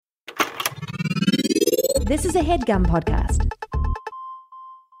This is a HeadGum podcast.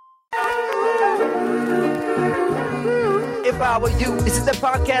 If I were you, this is the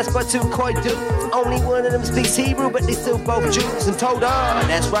podcast for two coy dudes. Only one of them speaks Hebrew, but they still both Jews. And told on,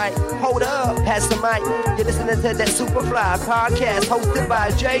 that's right, hold up, pass the mic. You're listening to that Superfly podcast hosted by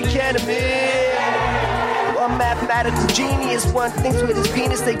Jay Canterman. A mathematical genius, one thinks with his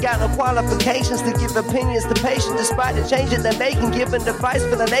penis. They got no qualifications to give opinions to patients, despite the change that they're making, giving advice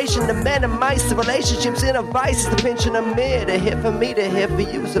for the nation. The men and mice, the relationships in a vice, the pinching a mirror, to hit for me, to hit for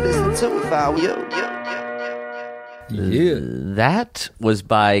you. So listen to it if I were you. Yeah. That was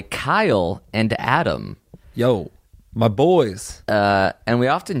by Kyle and Adam. Yo, my boys. And we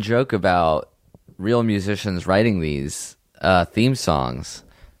often joke about real musicians writing these theme songs,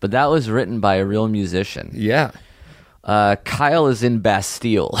 but that was written by a real musician. Yeah. Kyle is in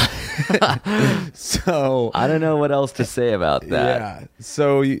Bastille. So I don't know what else to say about that. Yeah.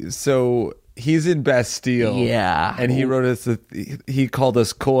 So he's in Bastille. Yeah. And he wrote us he called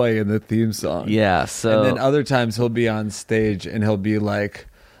us coy in the theme song. Yeah, so And then other times he'll be on stage and he'll be like,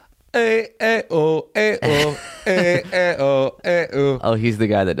 eh, oh, oh. Oh, he's the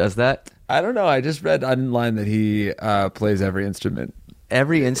guy that does that? I don't know. I just read online that he plays every instrument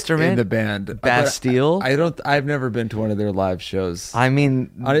Every instrument in the band. Bastille? I've never been to one of their live shows. I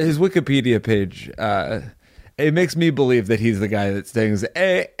mean, On his Wikipedia page, it makes me believe that he's the guy that sings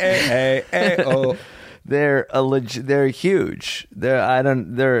oh. they're huge.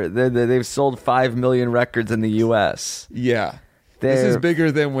 They've sold 5 million records in the US. Yeah. This is bigger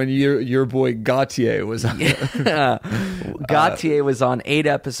than when your boy Gautier was on. Gautier was on 8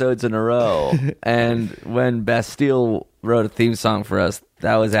 episodes in a row, and when Bastille wrote a theme song for us,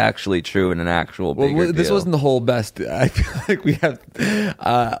 that was actually true and an actual bigger This deal. wasn't the whole best. I feel like we have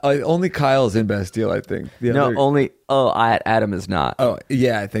only Kyle's in Bastille, I think. Adam is not. Oh,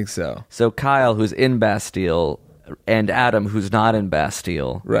 yeah, I think so. So Kyle, who's in Bastille, and Adam, who's not in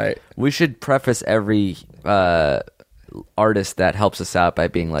Bastille. Right. We should preface every artist that helps us out by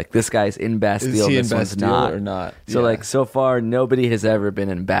being like, this guy's in Bastille, Is he this in one's Bastille not. or not? So Yeah. so far, nobody has ever been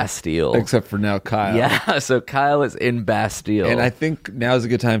in Bastille. Except for now, Kyle. Yeah, so Kyle is in Bastille. And I think now's a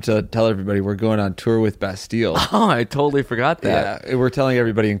good time to tell everybody we're going on tour with Bastille. Oh, I totally forgot that. Yeah, we're telling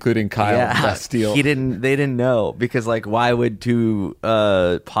everybody, including Kyle, Bastille. They didn't know, because why would two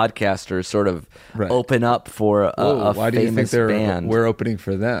podcasters sort of open up for a why do you think famous band? we're opening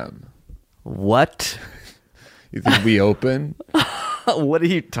for them? What? You think we open? What are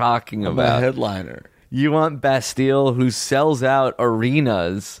you talking I'm a about? headliner. You want Bastille, who sells out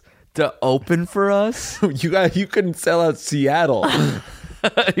arenas, to open for us? You couldn't sell out Seattle.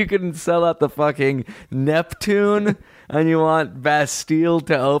 You couldn't sell out the fucking Neptune, and you want Bastille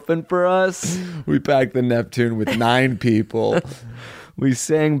to open for us? We packed the Neptune with 9 people. We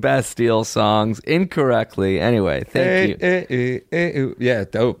sang Bastille songs incorrectly. Anyway, thank you. Yeah,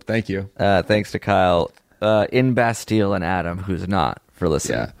 dope. Thank you. Thanks to Kyle in Bastille and Adam, who's not, for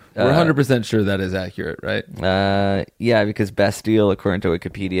listening. Yeah, we're 100% sure that is accurate, right? Yeah, because Bastille, according to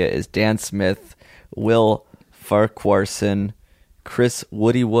Wikipedia, is Dan Smith, Will Farquharson, Chris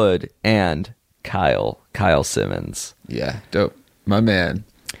Woody Wood, and Kyle Simmons. Yeah, dope. My man.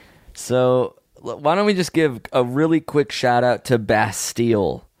 So why don't we just give a really quick shout out to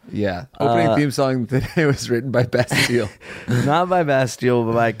Bastille. Yeah. Opening theme song today was written by Bastille. Not by Bastille,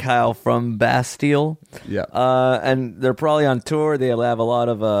 but by Kyle from Bastille. Yeah. And they're probably on tour. They'll have a lot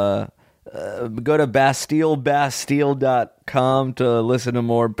of go to bastille.com to listen to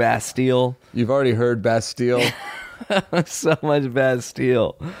more Bastille. You've already heard Bastille. So much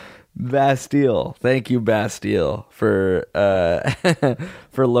Bastille. Thank you, Bastille, for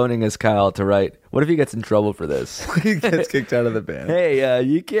for loaning us Kyle to write. What if he gets in trouble for this? He gets kicked out of the band. Hey,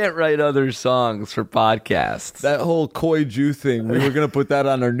 you can't write other songs for podcasts. That whole Koi Jew thing, we were going to put that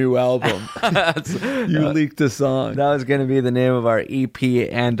on our new album. You leaked a song. That was going to be the name of our EP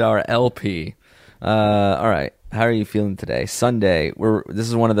and our LP. All right. How are you feeling today? Sunday. This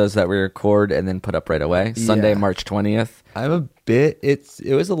is one of those that we record and then put up right away. Sunday, Yeah. March 20th. I'm a bit.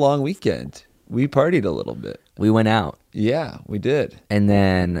 It was a long weekend. We partied a little bit. We went out. Yeah, we did. And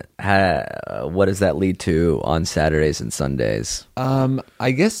then what does that lead to on Saturdays and Sundays?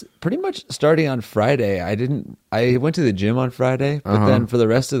 I guess pretty much starting on Friday. I went to the gym on Friday, but then for the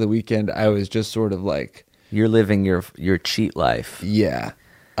rest of the weekend, I was just sort of like, You're living your cheat life. yeah.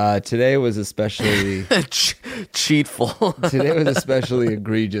 Today was especially Cheatful. today was especially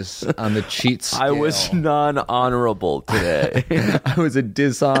egregious on the cheat scale. I was non-honorable today. I was a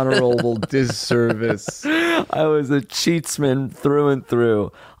dishonorable disservice. I was a cheatsman through and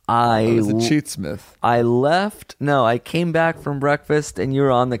through. I was a cheatsmith. I left. No, I came back from breakfast and you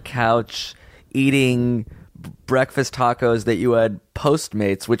were on the couch eating breakfast tacos that you had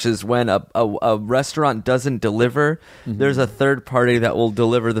Postmates, which is when a restaurant doesn't deliver, there's a third party that will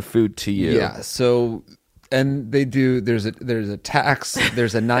deliver the food to you. Yeah. So, and they do. There's a tax.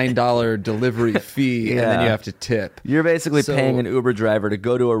 There's a $9 delivery fee, and then you have to tip. You're basically paying an Uber driver to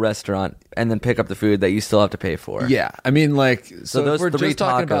go to a restaurant and then pick up the food that you still have to pay for. Yeah, I mean, like, so those if we're three just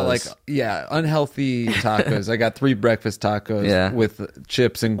talking about like, tacos. unhealthy tacos. I got 3 breakfast tacos with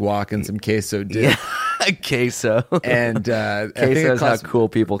chips and guac and some queso dip. Queso. And queso is how cool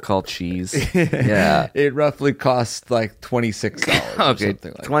people call cheese. Yeah, it roughly costs like $26. Okay, or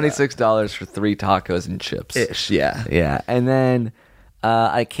something like $26 for 3 tacos and chips. Ish, yeah. Yeah. And then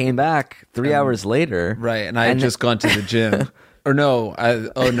I came back 3 hours later. Right, and I had just gone to the gym. Or no,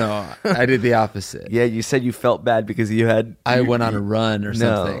 I did the opposite. Yeah, you said you felt bad because I went on a run or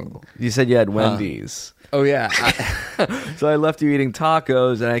something. No, you said you had Wendy's. Oh, yeah. So I left you eating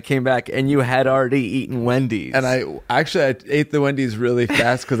tacos, and I came back, and you had already eaten Wendy's. And I ate the Wendy's really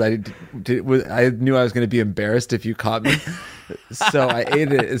fast because I knew I was going to be embarrassed if you caught me. So I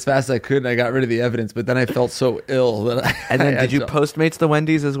ate it as fast as I could, and I got rid of the evidence. But then I felt so ill that did you Postmates the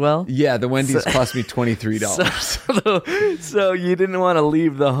Wendy's as well? Yeah, the Wendy's cost me $23. So you didn't want to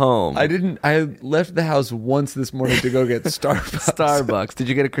leave the home. I didn't. I left the house once this morning to go get Starbucks. Did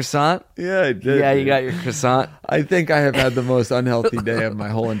you get a croissant? Yeah, I did. Yeah, you got your croissant. I think I have had the most unhealthy day of my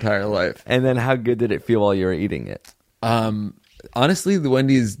whole entire life. And then how good did it feel while you were eating it? Honestly, the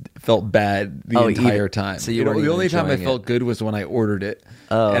Wendy's felt bad the entire time. So the only time I felt good was when I ordered it,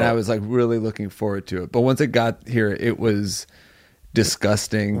 and I was like really looking forward to it. But once it got here, it was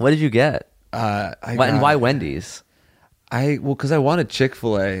disgusting. What did you get? And why Wendy's? Because I wanted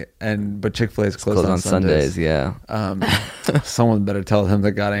Chick-fil-A, but Chick-fil-A is closed on Sundays. Yeah. Someone better tell him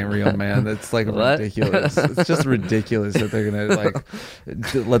that God ain't real, man. That's like ridiculous. It's just ridiculous that they're gonna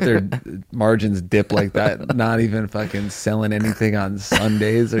like let their margins dip like that. Not even fucking selling anything on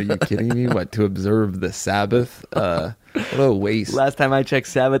Sundays. Are you kidding me? What, to observe the Sabbath? What a waste. Last time I checked,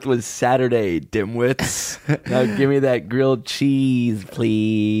 Sabbath was Saturday, dimwits. Now give me that grilled cheese,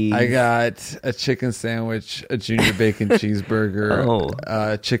 please. I got a chicken sandwich, a junior bacon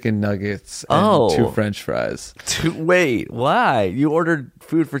cheeseburger, chicken nuggets, and 2 French fries. Wait, why? You ordered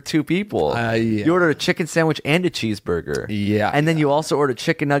food for 2 people. Yeah. You ordered a chicken sandwich and a cheeseburger. Yeah. And then you also ordered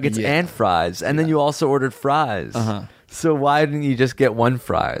chicken nuggets and fries. And then you also ordered fries. So why didn't you just get 1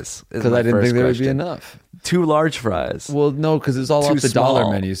 fries? Because I didn't think there would be enough. 2 large fries. Well, no, because it's all off the small.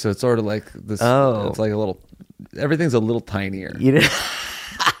 dollar menu, so it's sort of like this. It's like everything's a little tinier. You did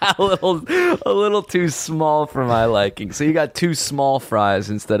a little too small for my liking. So you got 2 small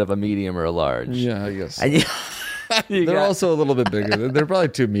fries instead of a medium or a large. Yeah, I guess. And they're also a little bit bigger. They're probably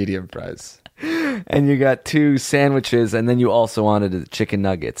 2 medium fries. And you got 2 sandwiches, and then you also wanted the chicken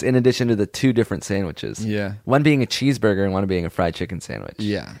nuggets, in addition to the 2 different sandwiches. Yeah. One being a cheeseburger and one being a fried chicken sandwich.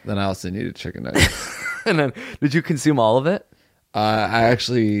 Yeah. Then I also needed chicken nuggets. And then, did you consume all of it? I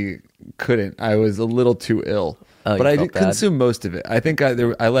actually couldn't. I was a little too ill. But I did consume most of it. I think I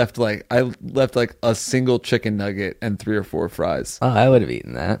left like a single chicken nugget and 3 or 4 fries. Oh, I would have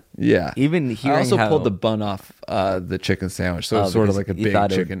eaten that. Yeah. Even hearing I also pulled the bun off the chicken sandwich, so it's sort of like a big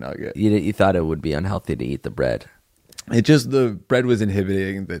chicken nugget. You thought it would be unhealthy to eat the bread. The bread was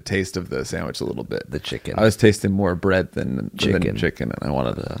inhibiting the taste of the sandwich a little bit. The chicken. I was tasting more bread than chicken, and I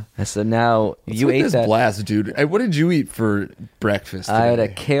wanted to. So now you ate this that blast, dude. What did you eat for breakfast today? I had a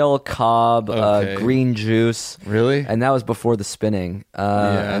kale cob, green juice. Really? And that was before the spinning.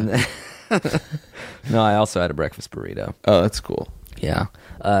 Yeah. No, I also had a breakfast burrito. Oh, that's cool. Yeah.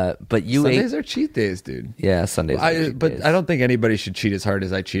 But Sundays are cheat days, dude. Yeah, Sundays are cheat days. I don't think anybody should cheat as hard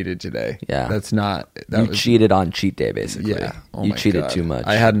as I cheated today. Yeah. You cheated on cheat day, basically. Yeah. Oh you my cheated God. too much.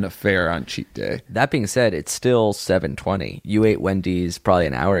 I had an affair on cheat day. That being said, it's still 7:20. You ate Wendy's probably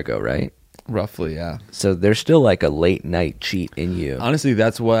an hour ago, right? Roughly, yeah. So there's still like a late night cheat in you. Honestly,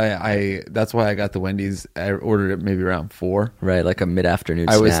 that's why I got the Wendy's. I ordered it maybe around 4. Right, like a mid-afternoon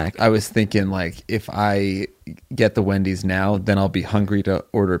snack. I was thinking like if I get the Wendy's now, then I'll be hungry to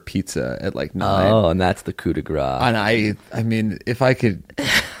order pizza at like 9. Oh, and that's the coup de grace. And I mean, if I could,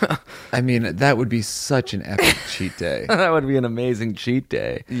 I mean, that would be such an epic cheat day. That would be an amazing cheat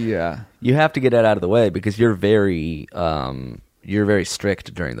day. Yeah. You have to get that out of the way because you're very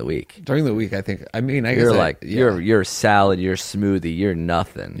strict during the week. During the week, I think. I mean, I guess you're salad, you're smoothie, you're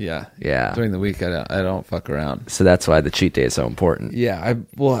nothing. Yeah, yeah. During the week, I don't fuck around. So that's why the cheat day is so important. Yeah,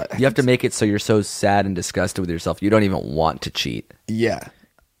 you have to make it so you're so sad and disgusted with yourself you don't even want to cheat. Yeah,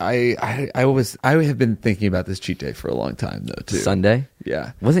 I have been thinking about this cheat day for a long time though too. Sunday.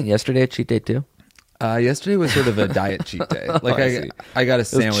 Yeah, wasn't yesterday a cheat day too? Yesterday was sort of a diet cheat day. Like I got a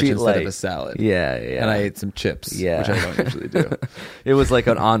sandwich instead of a salad. Yeah. And I ate some chips, which I don't usually do. It was like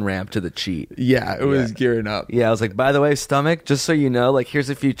an on-ramp to the cheat. Yeah, it was gearing up. Yeah, I was like, by the way, stomach, just so you know, like, here's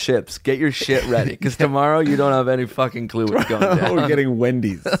a few chips. Get your shit ready, because tomorrow you don't have any fucking clue what's going down. We're getting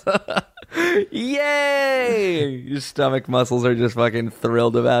Wendy's. Yay! Your stomach muscles are just fucking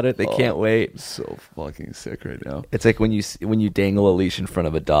thrilled about it. They can't wait. I'm so fucking sick right now. It's like when you dangle a leash in front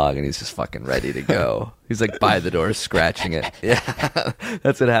of a dog and he's just fucking ready to go. He's like by the door scratching it. Yeah,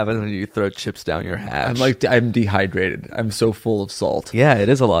 that's what happens when you throw chips down your hatch. I'm dehydrated. I'm so full of salt. Yeah, it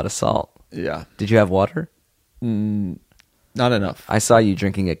is a lot of salt. Yeah. Did you have water? Not enough. I saw you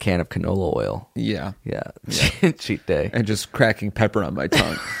drinking a can of canola oil. Yeah. Cheat day. And just cracking pepper on my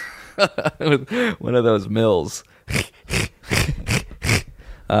tongue. With one of those mills.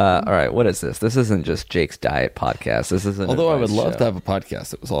 All right, what is this? This isn't just Jake's diet podcast. This isn't. Although I would love to have a podcast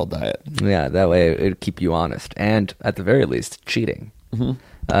that was all diet. Yeah, that way it'd keep you honest, and at the very least, cheating. Mm-hmm.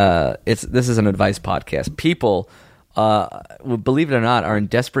 This is an advice podcast. People, believe it or not, are in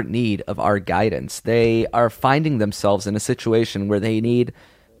desperate need of our guidance. They are finding themselves in a situation where they need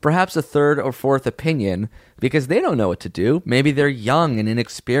perhaps a third or fourth opinion because they don't know what to do. Maybe they're young and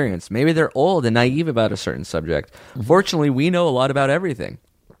inexperienced. Maybe they're old and naive about a certain subject. Mm-hmm. Fortunately, we know a lot about everything.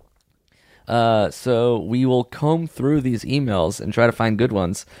 So we will comb through these emails and try to find good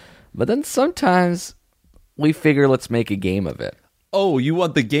ones. But then sometimes we figure let's make a game of it. Oh, you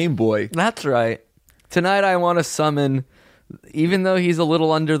want the Game Boy? That's right. Tonight I want to summon, even though he's a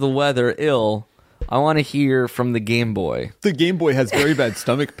little under the weather, ill, I want to hear from the Game Boy. The Game Boy has very bad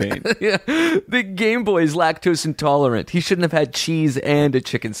stomach pain. Yeah, the Game Boy is lactose intolerant. He shouldn't have had cheese and a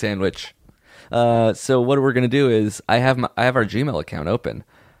chicken sandwich. So what we're going to do is I have our Gmail account open.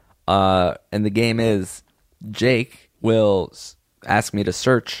 And the game is Jake will ask me to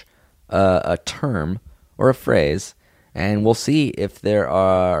search a term or a phrase, and we'll see if there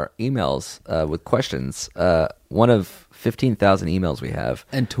are emails with questions. One of 15,000 emails we have.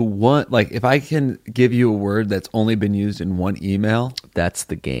 And to what, like, if I can give you a word that's only been used in one email, that's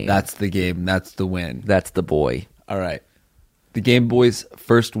the game. That's the game. That's the win. That's the boy. All right. The Game Boy's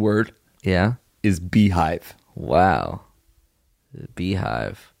first word is Beehive. Wow.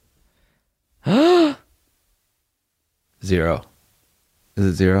 Beehive. 0. Is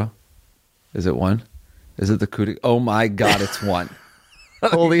it 0? Is it 1? Is it the cootie? Oh my God, it's 1.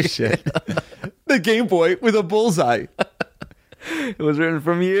 Holy shit. The Game Boy with a bullseye. It was written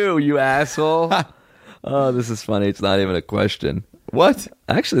from you, you asshole. Oh, this is funny. It's not even a question. What?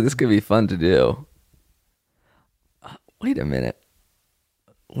 Actually, this could be fun to do. Wait a minute.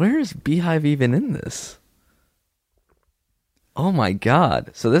 Where is Beehive even in this? Oh my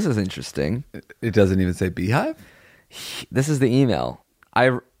God. So this is interesting. It doesn't even say Beehive? This is the email.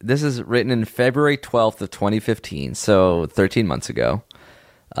 This is written in February 12th of 2015, so 13 months ago.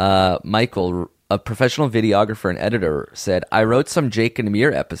 Michael, a professional videographer and editor, said, I wrote some Jake and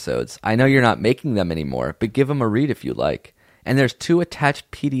Amir episodes. I know you're not making them anymore, but give them a read if you like. And there's 2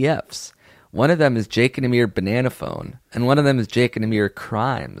 attached PDFs. One of them is Jake and Amir Banana Phone, and one of them is Jake and Amir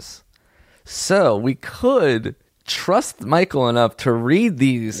Crimes. So we could trust Michael enough to read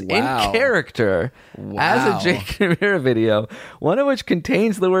these in character as a Jake and Amir video, one of which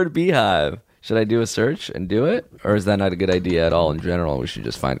contains the word Beehive. Should I do a search and do it, or is that not a good idea at all in general? We should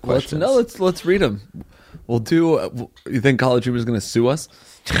just find questions. Let's read them. We'll do. You think College Humor is going to sue us?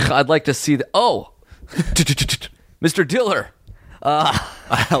 I'd like to see the. Oh, Mr. Diller, a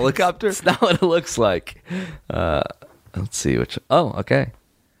helicopter. That's not what it looks like. Let's see which. Oh, okay.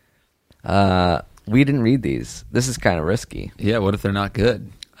 We didn't read these. This is kind of risky. Yeah. What if they're not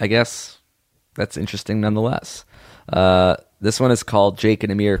good? I guess that's interesting nonetheless. This one is called Jake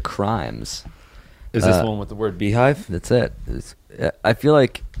and Amir Crimes. Is this one with the word Beehive? That's it. I feel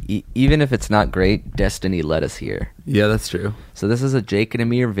like even if it's not great, destiny led us here. Yeah, that's true. So this is a Jake and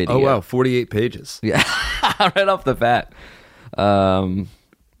Amir video. Oh, wow. 48 pages. Yeah. Right off the bat. All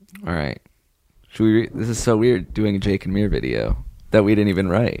right. Should we this is so weird doing a Jake and Amir video that we didn't even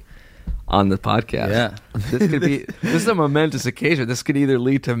write on the podcast. Yeah. This is a momentous occasion. This could either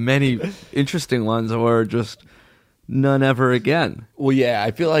lead to many interesting ones or just none ever again. Well, yeah,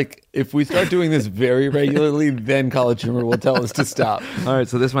 I feel like if we start doing this very regularly, then College Humor will tell us to stop. All right,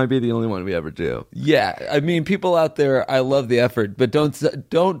 so this might be the only one we ever do. Yeah, I mean, people out there, I love the effort, but don't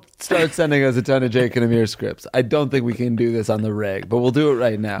start sending us a ton of Jake and Amir scripts. I don't think we can do this on the reg, but we'll do it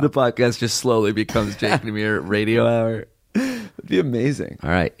right now. The podcast just slowly becomes Jake and Amir Radio Hour. It'd be amazing. All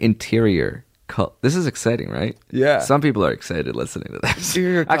right, interior. This is exciting, right? Yeah. Some people are excited listening to this.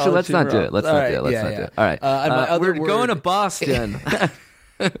 Actually, let's not do it. Let's not do it. All right. We're going to Boston.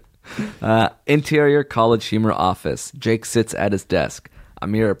 Interior college humor office. Jake sits at his desk.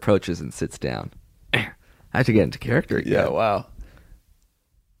 Amir approaches and sits down. I have to get into character again. Yeah, wow.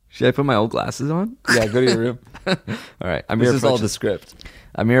 Should I put my old glasses on? Yeah, go to your room. All right. This is all the script.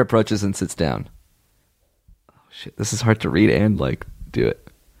 Amir approaches and sits down. Oh, shit. This is hard to read and, do it.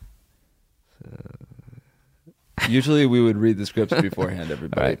 Usually we would read the scripts beforehand,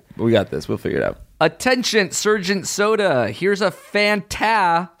 everybody. All right. But we got this. We'll figure it out. Attention, Sergeant Soda. Here's a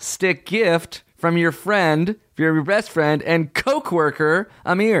fantastic gift from your best friend and Coke worker,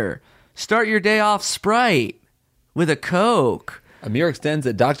 Amir. Start your day off Sprite with a Coke. Amir extends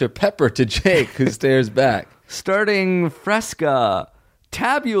a Dr. Pepper to Jake, who stares back. Starting Fresca.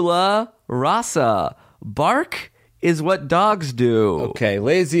 Tabula rasa. Bark is what dogs do. Okay,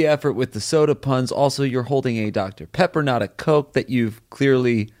 lazy effort with the soda puns. Also, you're holding a Dr. Pepper, not a Coke, that you've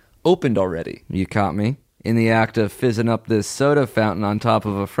clearly opened already. You caught me. In the act of fizzing up this soda fountain on top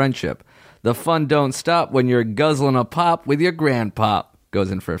of a friendship. The fun don't stop when you're guzzling a pop with your grandpop. Goes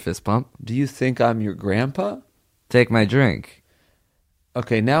in for a fist pump. Do you think I'm your grandpa? Take my drink.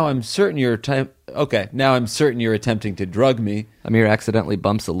 Okay, now I'm certain you're attempting to drug me. Amir accidentally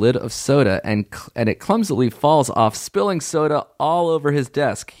bumps a lid of soda and it clumsily falls off, spilling soda all over his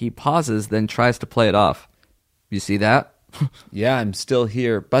desk. He pauses, then tries to play it off. You see that? Yeah, I'm still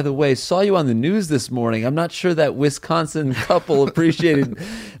here. By the way, saw you on the news this morning. I'm not sure that Wisconsin couple appreciated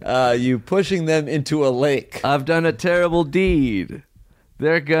you pushing them into a lake. I've done a terrible deed.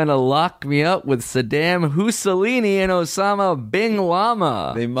 They're gonna lock me up with Saddam Hussein and Osama bin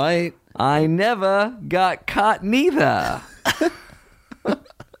Laden. They might. I never got caught neither.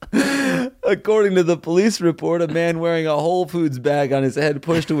 According to the police report, a man wearing a Whole Foods bag on his head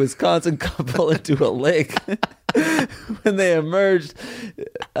pushed a Wisconsin couple into a lake. When they emerged,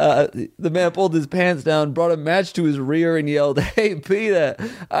 the man pulled his pants down, brought a match to his rear, and yelled, "Hey, Peter,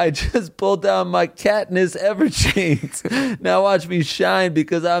 I just pulled down my Katniss Everjeans. Now watch me shine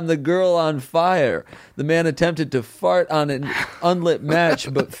because I'm the girl on fire." The man attempted to fart on an unlit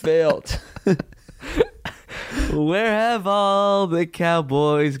match, but failed. Where have all the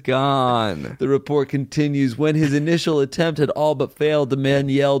cowboys gone? The report continues. When his initial attempt had all but failed, the man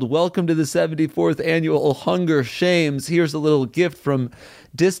yelled, "Welcome to the 74th Annual Hunger Shames. Here's a little gift from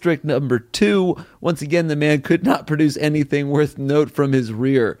District Number 2. Once again, the man could not produce anything worth note from his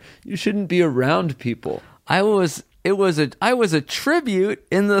rear. You shouldn't be around people. I was a tribute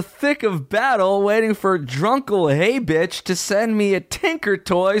in the thick of battle waiting for Drunkle Hey Bitch to send me a tinker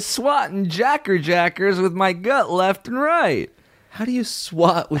toy swatting jackers with my gut left and right. How do you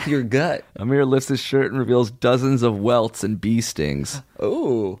swat with your gut? Amir lifts his shirt and reveals dozens of welts and bee stings.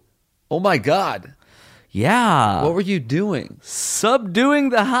 Oh my God. Yeah. What were you doing? Subduing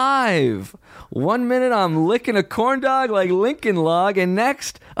the hive. 1 minute I'm licking a corn dog like Lincoln Log, and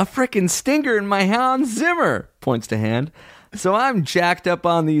next, a frickin' stinger in my Hans Zimmer. Points to hand. So I'm jacked up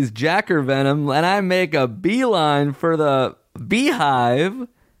on these jacker venom, and I make a beeline for the Beehive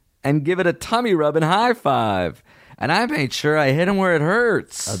and give it a tummy rub and high five. And I made sure I hit him where it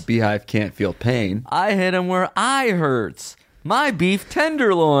hurts. A beehive can't feel pain. I hit him where I hurts. My beef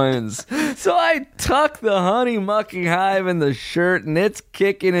tenderloins. So I tuck the honey mucking hive in the shirt, and it's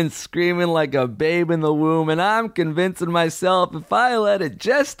kicking and screaming like a babe in the womb, and I'm convincing myself if I let it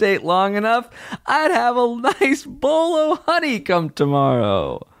gestate long enough, I'd have a nice bowl of honey come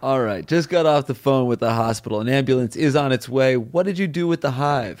tomorrow. All right, just got off the phone with the hospital. An ambulance is on its way. What did you do with the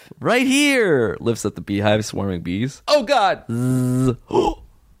hive? Right here. Lifts up the beehive, swarming bees. Oh, God. That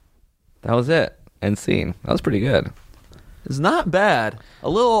was it. End scene. That was pretty good. It's not bad. A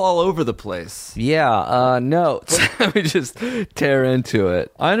little all over the place. Yeah, notes. We just tear into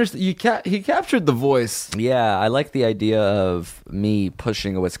it. I understand. He captured the voice. Yeah, I like the idea of me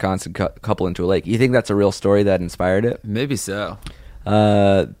pushing a Wisconsin couple into a lake. You think that's a real story that inspired it? Maybe so.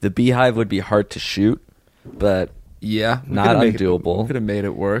 The beehive would be hard to shoot, but yeah, not undoable. Could have made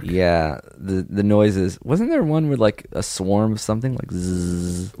it work. Yeah, the noises. Wasn't there one with like a swarm of something like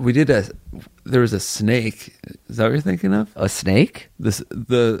zzz? There was a snake. Is that what you're thinking of? A snake?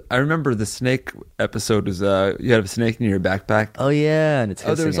 I remember the snake episode was you have a snake in your backpack. Oh yeah, and it's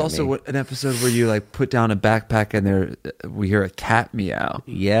hissing there was also an episode where you like put down a backpack and we hear a cat meow.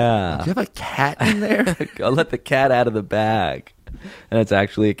 Yeah. Do you have a cat in there? I'll let the cat out of the bag, and it's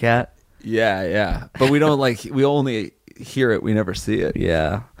actually a cat. Yeah. But we don't we only hear it. We never see it.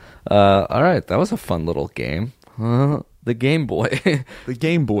 Yeah. All right. That was a fun little game. The Game Boy. The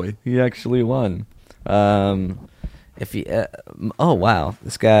Game Boy. He actually won. Oh, wow.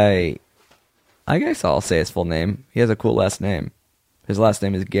 This guy, I guess I'll say his full name. He has a cool last name. His last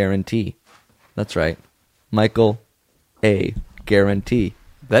name is Guarantee. That's right. Michael A. Guarantee.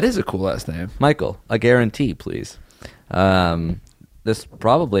 That is a cool last name. Michael, a guarantee, please. This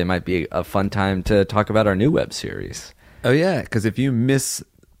probably might be a fun time to talk about our new web series. Oh, yeah, because if you miss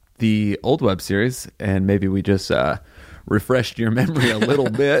the old web series, and maybe we just refreshed your memory a little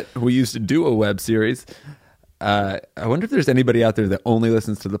bit, we used to do a web series. I wonder if there's anybody out there that only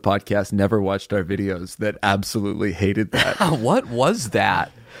listens to the podcast, never watched our videos, that absolutely hated that. What was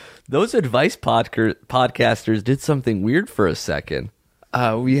that? Those advice podcasters did something weird for a second.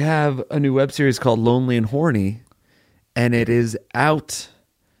 We have a new web series called Lonely and Horny, and it is out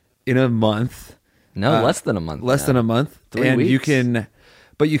in a month. No, less than a month. Less than a month. 3 weeks. You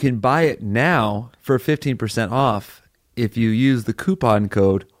can buy it now for 15% off if you use the coupon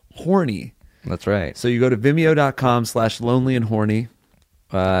code HORNY. That's right. So you go to vimeo.com/lonely and horny.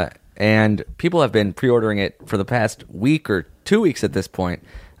 And people have been pre-ordering it for the past week or 2 weeks at this point.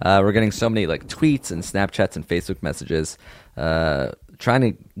 We're getting so many like tweets and Snapchats and Facebook messages trying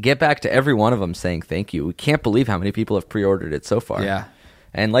to get back to every one of them saying thank you. We can't believe how many people have pre-ordered it so far. Yeah.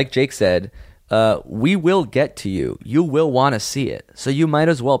 And like Jake said, we will get to you. You will want to see it. So you might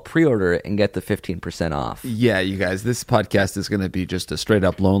as well pre-order it and get the 15% off. Yeah, you guys, this podcast is going to be just a straight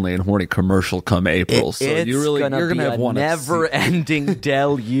up Lonely and Horny commercial come April. You're going to have one never-ending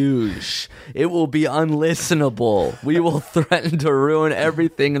deluge. It will be unlistenable. We will threaten to ruin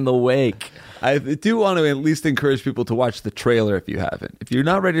everything in the wake. I do want to at least encourage people to watch the trailer if you haven't. If you're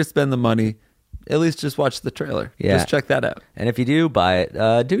not ready to spend the money, at least just watch the trailer. Yeah. Just check that out. And if you do buy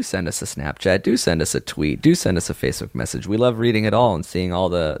it, do send us a Snapchat, do send us a tweet, do send us a Facebook message. We love reading it all and seeing all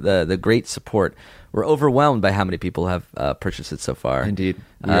the great support. We're overwhelmed by how many people have purchased it so far. Indeed.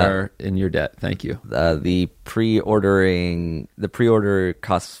 We are in your debt. Thank you. The pre-order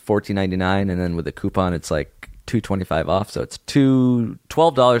costs $14.99, and then with the coupon, it's like $2.25 off. So it's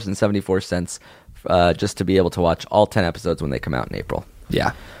 $12.74 just to be able to watch all 10 episodes when they come out in April.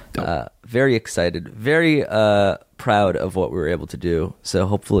 Yeah. Very excited, very proud of what we were able to do. So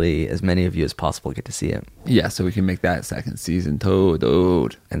hopefully as many of you as possible get to see it. Yeah, so we can make that second season toad.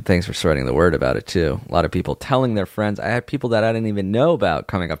 And thanks for spreading the word about it too. A lot of people telling their friends. I had people that I didn't even know about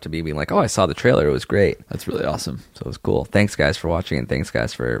coming up to me being like, oh, I saw the trailer. It was great. That's really awesome. So it was cool. Thanks guys for watching, and thanks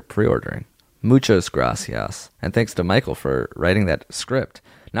guys for pre-ordering. Muchos gracias. And thanks to Michael for writing that script.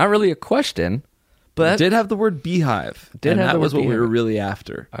 Not really a question, but it did have the word Beehive. That was what we were really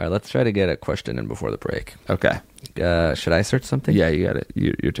after. All right, let's try to get a question in before the break. Okay. Should I search something? Yeah, you got it.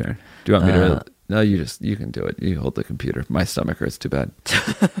 Your turn. Do you want me to? No, you can do it. You hold the computer. My stomach hurts too bad.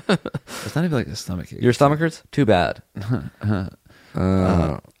 It's not even like a stomach ache. Your stomach hurts? Too bad.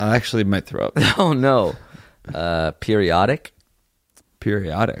 I actually might throw up. Oh, no. Periodic?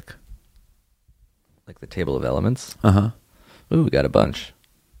 Periodic. Like the table of elements? Uh-huh. Ooh, we got a bunch.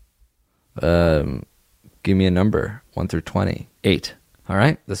 Give me a number, 1 through 20. 8. All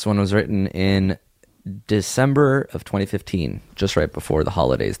right. This one was written in December of 2015, just right before the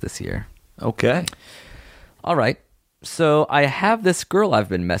holidays this year. Okay. All right. So I have this girl I've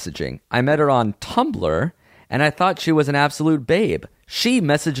been messaging. I met her on Tumblr, and I thought she was an absolute babe. She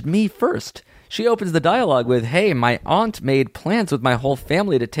messaged me first. She opens the dialogue with, hey, my aunt made plans with my whole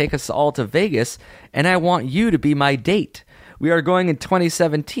family to take us all to Vegas, and I want you to be my date. We are going in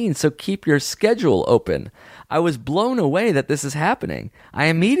 2017, so keep your schedule open. I was blown away that this is happening. I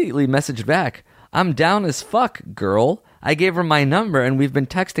immediately messaged back, I'm down as fuck, girl. I gave her my number, and we've been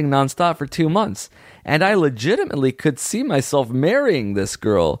texting nonstop for 2 months. And I legitimately could see myself marrying this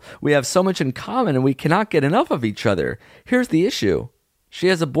girl. We have so much in common, and we cannot get enough of each other. Here's the issue. She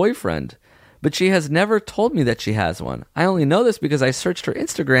has a boyfriend, but she has never told me that she has one. I only know this because I searched her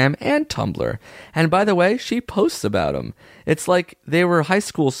Instagram and Tumblr. And by the way, she posts about him. It's like they were high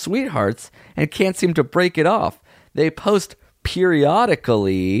school sweethearts and can't seem to break it off. They post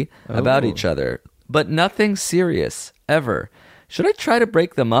periodically about each other, but nothing serious, ever. Should I try to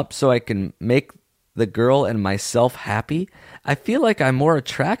break them up so I can make the girl and myself happy? I feel like I'm more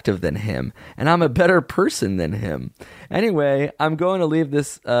attractive than him, and I'm a better person than him. Anyway, I'm going to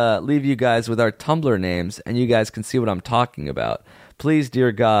leave you guys with our Tumblr names, and you guys can see what I'm talking about. Please,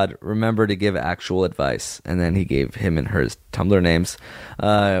 dear God, remember to give actual advice. And then he gave him and hers Tumblr names.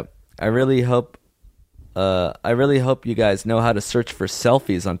 I really hope you guys know how to search for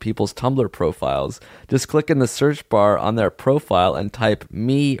selfies on people's Tumblr profiles. Just click in the search bar on their profile and type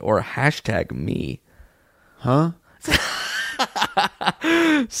me or hashtag me. Huh?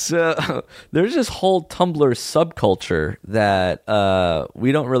 So there's this whole Tumblr subculture that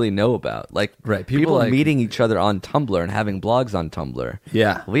we don't really know about. Like, right, people like, meeting each other on Tumblr and having blogs on Tumblr.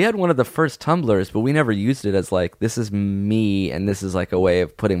 Yeah. We had one of the first Tumblrs, but we never used it as like, this is me and this is like a way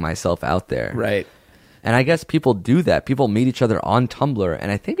of putting myself out there. Right. And I guess people do that. People meet each other on Tumblr,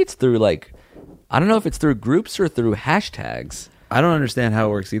 and I think it's through like, I don't know if it's through groups or through hashtags. I don't understand how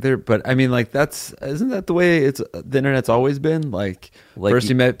it works either, but I mean, like, isn't that the way the internet's always been? Like first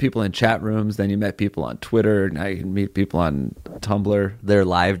you met people in chat rooms, then you met people on Twitter, now you can meet people on Tumblr. Their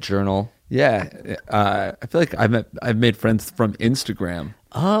live journal. Yeah, I feel like I've made friends from Instagram.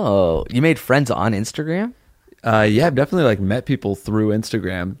 Oh, you made friends on Instagram? Yeah, I've definitely like met people through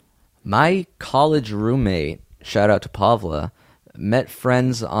Instagram. My college roommate, shout out to Pavla, met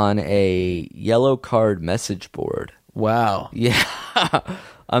friends on a yellow card message board. Wow. Yeah.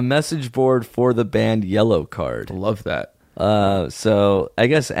 A message board for the band Yellow Card. Love that. So I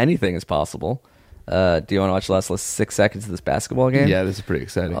guess anything is possible. Do you want to watch the last 6 seconds of this basketball game? Yeah, this is pretty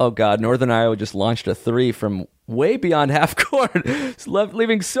exciting. Oh, God. Northern Iowa just launched a 3 from way beyond half court.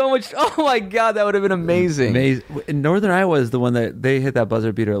 Leaving so much. Oh, my God. That would have been amazing. Northern Iowa is the one that they hit that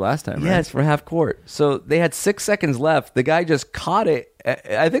buzzer beater last time, right? Yeah, it's from half court. So they had 6 seconds left. The guy just caught it.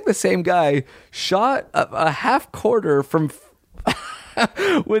 I think the same guy shot a half quarter from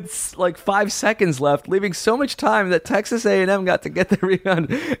with like 5 seconds left, leaving so much time that Texas A&M got to get the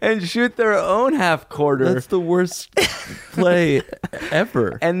rebound and shoot their own half quarter. That's the worst play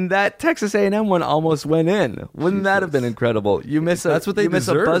ever. And that Texas A&M one almost went in. Wouldn't that have been incredible? You miss a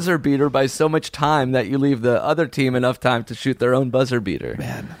buzzer beater by so much time that you leave the other team enough time to shoot their own buzzer beater.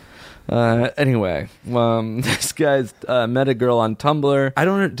 Man. Anyway, this guy's met a girl on Tumblr. I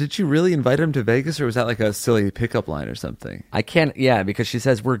don't know. Did you really invite him to Vegas, or was that like a silly pickup line or something? I can't. Yeah, because she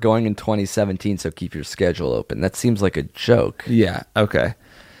says we're going in 2017, so keep your schedule open. That seems like a joke. Yeah. Okay.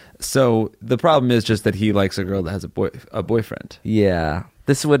 So the problem is just that he likes a girl that has a boyfriend. Yeah.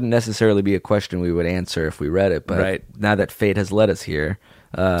 This wouldn't necessarily be a question we would answer if we read it, but right. Now that fate has led us here.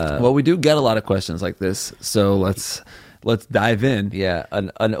 Well, we do get a lot of questions like this, so let's dive in. Yeah,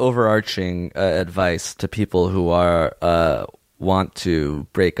 an overarching advice to people who are want to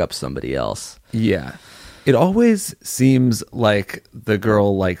break up somebody else. Yeah. It always seems like the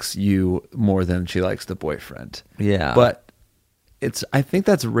girl likes you more than she likes the boyfriend. Yeah. But I think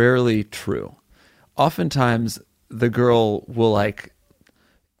that's rarely true. Oftentimes the girl will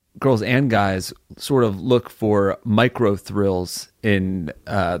girls and guys sort of look for micro thrills in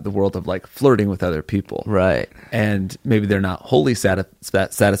the world of like flirting with other people. Right. And maybe they're not wholly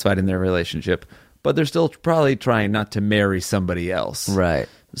satisfied in their relationship, but they're still probably trying not to marry somebody else. Right.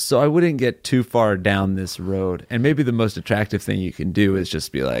 So I wouldn't get too far down this road. And maybe the most attractive thing you can do is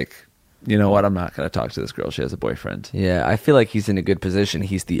just be like, you know what, I'm not going to talk to this girl. She has a boyfriend. Yeah, I feel like he's in a good position.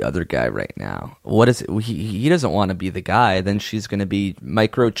 He's the other guy right now. What is it? He doesn't want to be the guy. Then she's going to be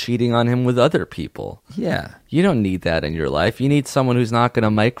micro cheating on him with other people. Yeah. You don't need that in your life. You need someone who's not going to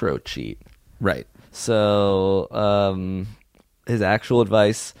micro cheat. Right. So his actual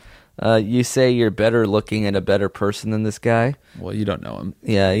advice, you say you're better looking and a better person than this guy. Well, you don't know him.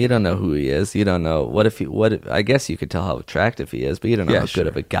 Yeah, you don't know who he is. You don't know I guess you could tell how attractive he is, but you don't know how good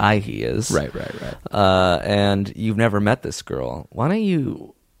of a guy he is. Right. And you've never met this girl. Why don't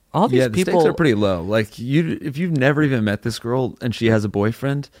you? All these the people stakes are pretty low. Like if you've never even met this girl and she has a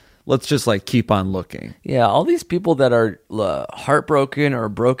boyfriend, let's just like keep on looking. Yeah, all these people that are heartbroken or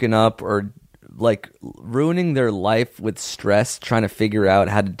broken up or like ruining their life with stress, trying to figure out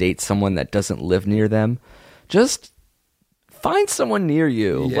how to date someone that doesn't live near them. Just find someone near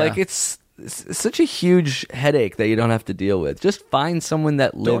you. Yeah. Like it's such a huge headache that you don't have to deal with. Just find someone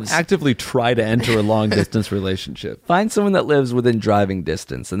that lives. Don't actively try to enter a long distance relationship. Find someone that lives within driving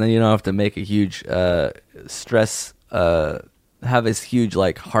distance, and then you don't have to make a huge stress. Have this huge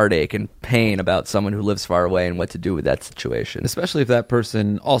like heartache and pain about someone who lives far away and what to do with that situation. Especially if that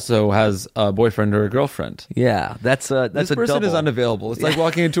person also has a boyfriend or a girlfriend. Yeah, that's this a person double. is unavailable. It's like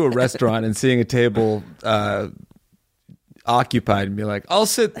walking into a restaurant and seeing a table occupied and be like, I'll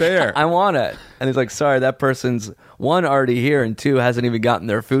sit there. I want it. And he's like, sorry, that person's one, already here, and two, hasn't even gotten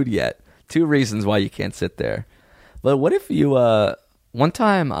their food yet. 2 reasons why you can't sit there. But what if you one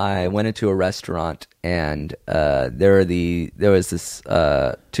time I went into a restaurant and there was this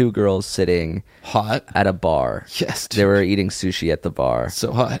 2 girls sitting hot at a bar. Yes, dude. They were eating sushi at the bar.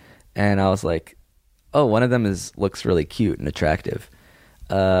 So hot. And I was like, oh, one of them looks really cute and attractive.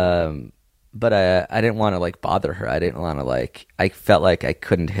 But I didn't want to like bother her. I didn't want to like. I felt like I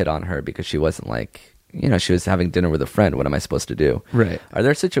couldn't hit on her because she wasn't like, she was having dinner with a friend. What am I supposed to do? Right. Are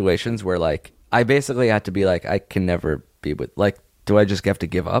there situations where like I basically had to be like, I can never be with like. Do I just have to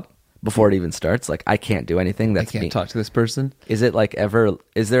give up before it even starts? Like, I can't do anything. I can't talk to this person. Is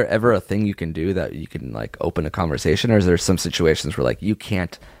there ever a thing you can do that you can like open a conversation? Or is there some situations where like you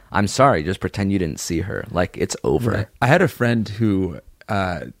can't, I'm sorry, just pretend you didn't see her. Like it's over. Right. I had a friend who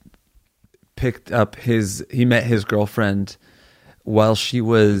he met his girlfriend while she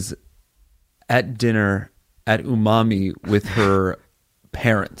was at dinner at Umami with her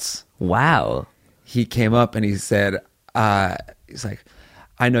parents. Wow. He came up and he said, he's like,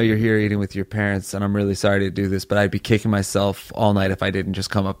 I know you're here eating with your parents and I'm really sorry to do this, but I'd be kicking myself all night if I didn't just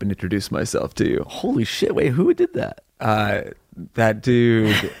come up and introduce myself to you. Holy shit. Wait, who did that? That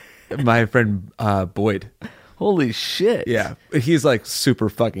dude, my friend Boyd. Holy shit. Yeah. He's like super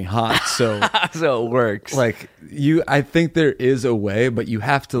fucking hot. So so it works. Like I think there is a way, but you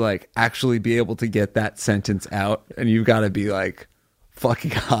have to like actually be able to get that sentence out and you've got to be like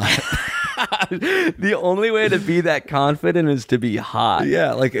fucking hot. The only way to be that confident is to be hot.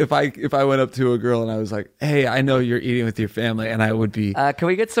 Yeah, like if I went up to a girl and I was like, "Hey, I know you're eating with your family," and I would be, "Can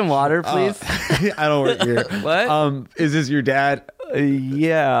we get some water, please?" I don't work here. What? Is this your dad?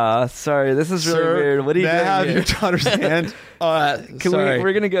 Yeah. Sorry, this is really Sir, weird. What are you doing have here? your daughter's hand?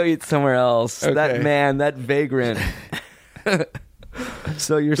 We're gonna go eat somewhere else. Okay. That man, that vagrant.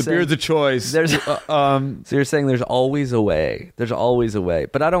 So you're the saying beard's a choice. There's so you're saying there's always a way. There's always a way.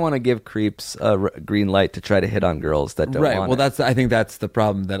 But I don't want to give creeps a green light to try to hit on girls that don't want Well, it. I think that's the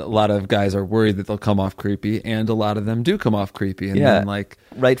problem, that a lot of guys are worried that they'll come off creepy, and a lot of them do come off creepy. And then, like,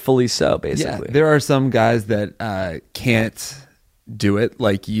 rightfully so, basically. Yeah, there are some guys that can't do it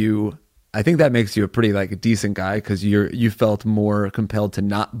like you. I think that makes you a pretty like a decent guy because you felt more compelled to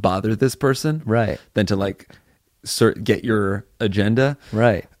not bother this person, right, than to like get your agenda,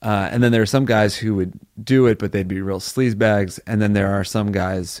 right. And then there are some guys who would do it, but they'd be real sleazebags. And then there are some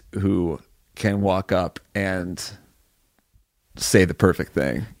guys who can walk up and say the perfect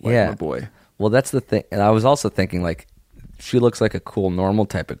thing, like my boy. Well, that's the thing. And I was also thinking, like, she looks like a cool, normal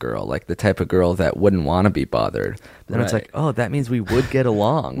type of girl, like the type of girl that wouldn't want to be bothered. But then it's like, oh, that means we would get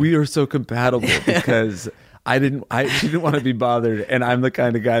along. We are so compatible because she didn't want to be bothered, and I'm the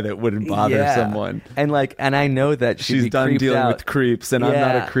kind of guy that wouldn't bother someone. And I know that she's done dealing with creeps, and I'm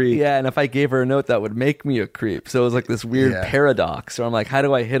not a creep. Yeah, and if I gave her a note, that would make me a creep. So it was like this weird paradox. So I'm like, how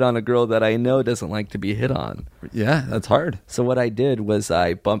do I hit on a girl that I know doesn't like to be hit on? Yeah, that's hard. So what I did was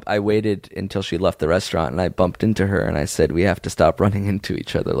I waited until she left the restaurant, and I bumped into her, and I said, we have to stop running into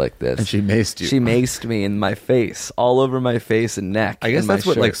each other like this. And she maced you. She maced me in my face, all over my face and neck. I guess that's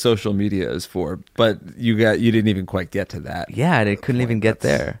what like social media is for. But you didn't even quite get to that. Yeah, I couldn't even get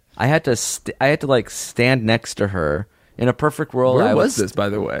there. I had to like stand next to her. In a perfect world, Where was this, by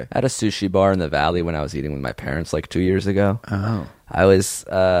the way? At a sushi bar in the Valley when I was eating with my parents like 2 years ago. Oh. I was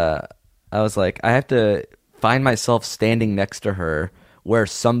like, I have to find myself standing next to her where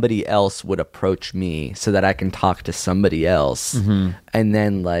somebody else would approach me so that I can talk to somebody else, and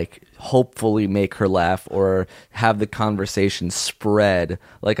then like hopefully make her laugh or have the conversation spread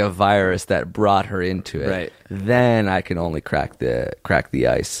like a virus that brought her into it. Right. Then I can only crack the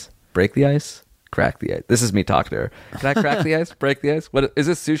ice. Break the ice? Crack the ice. This is me talking to her. Can I crack the ice? Break the ice? What is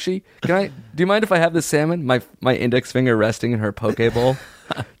this, sushi? Do you mind if I have the salmon? My index finger resting in her poke bowl.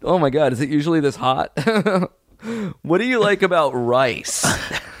 Oh my god, is it usually this hot? What do you like about rice?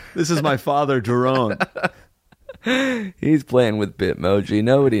 This is my father, Jerome. He's playing with Bitmoji.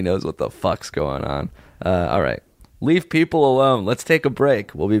 Nobody knows what the fuck's going on. All right. Leave people alone. Let's take a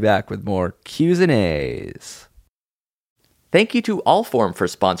break. We'll be back with more Q's and A's. Thank you to Allform for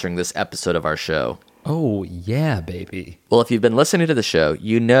sponsoring this episode of our show. Oh, yeah, baby. Well, if you've been listening to the show,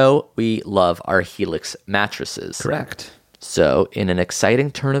 you know we love our Helix mattresses. Correct. So, in an exciting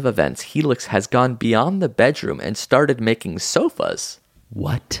turn of events, Helix has gone beyond the bedroom and started making sofas.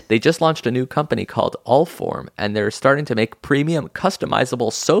 What? They just launched a new company called Allform, and they're starting to make premium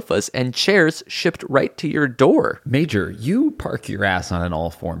customizable sofas and chairs shipped right to your door. Major, you park your ass on an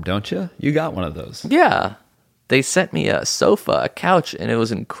Allform, don't you? You got one of those. Yeah. They sent me a sofa, a couch, and it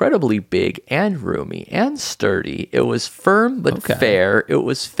was incredibly big and roomy and sturdy. It was firm but fair. It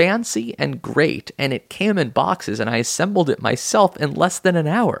was fancy and great, and it came in boxes, and I assembled it myself in less than an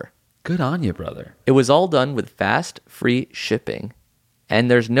hour. Good on you, brother. It was all done with fast, free shipping.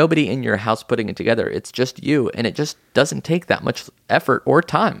 And there's nobody in your house putting it together. It's just you, and it just doesn't take that much effort or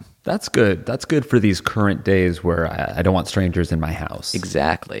time. That's good. That's good for these current days where I don't want strangers in my house.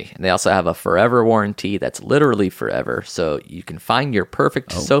 Exactly. And they also have a forever warranty that's literally forever. So you can find your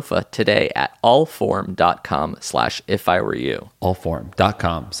perfect sofa today at allform.com/ifiwereyou.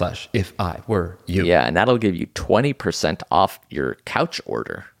 Allform.com/ifiwereyou. Yeah, and that'll give you 20% off your couch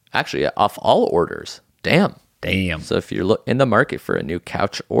order. Actually, off all orders. Damn. So if you're in the market for a new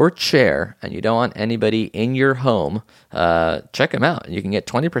couch or chair and you don't want anybody in your home, check them out. You can get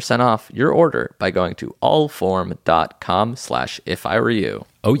 20% off your order by going to allform.com/ifiwereyou.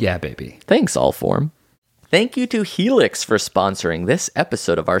 Oh, yeah, baby. Thanks, Allform. Thank you to Helix for sponsoring this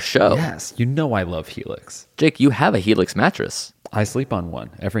episode of our show. Yes, you know I love Helix. Jake, you have a Helix mattress. I sleep on one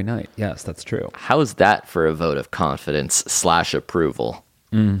every night. Yes, that's true. How's that for a vote of confidence / approval?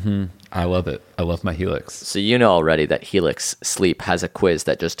 I love it. I love my Helix. So you know already that Helix Sleep has a quiz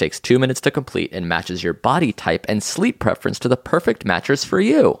that just takes 2 minutes to complete and matches your body type and sleep preference to the perfect mattress for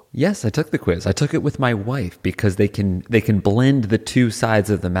you. Yes, I took the quiz. I took it with my wife because they can blend the two sides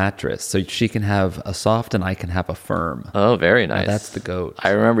of the mattress. So she can have a soft and I can have a firm. Oh, very nice. Now, that's the goat. I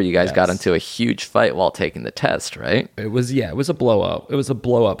remember you guys got into a huge fight while taking the test, right? It was a blow up. It was a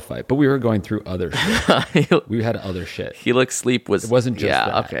blow up fight, but we were going through other shit. We had other shit. Helix Sleep was... It wasn't just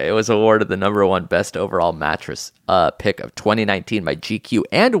that. Okay. It was awarded the #1 best overall mattress pick of 2019 by GQ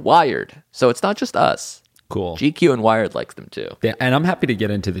and Wired. So it's not just us. Cool. GQ and Wired likes them too. Yeah, and I'm happy to get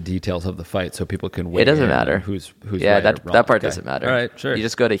into the details of the fight so people can weigh It doesn't in matter. Who's yeah, right that or wrong. that part Okay. doesn't matter. All right, sure. You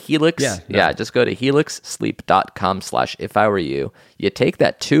just go to Helix. Just go to helixsleep.com/ifIwereYou. You take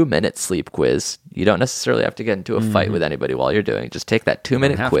that 2-minute sleep quiz. You don't necessarily have to get into a fight with anybody while you're doing it. Just take that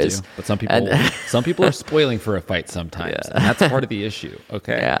 2-minute quiz. To, but some people are spoiling for a fight sometimes, and that's part of the issue.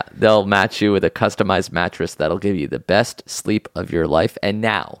 Okay. Yeah, they'll match you with a customized mattress that'll give you the best sleep of your life. And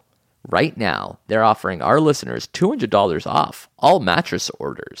now, right now, they're offering our listeners $200 off all mattress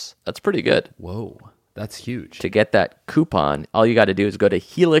orders. That's pretty good. Whoa, that's huge. To get that coupon, all you got to do is go to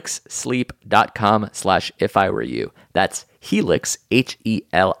helixsleep.com/ifIwereYou. That's Helix,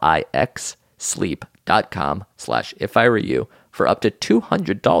 HELIX, sleep.com/ifIwereYou for up to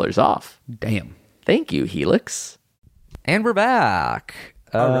 $200 off. Damn. Thank you, Helix. And we're back.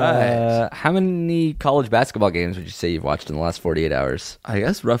 All right. How many college basketball games would you say you've watched in the last 48 hours? I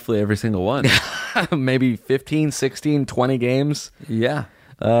guess roughly every single one. Maybe 15, 16, 20 games. Yeah.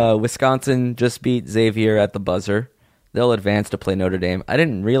 Wisconsin just beat Xavier at the buzzer. They'll advance to play Notre Dame. I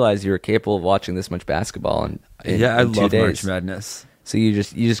didn't realize you were capable of watching this much basketball in I 2 love days. March Madness. So you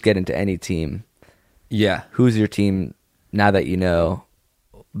just get into any team. Yeah. Who's your team now that you know?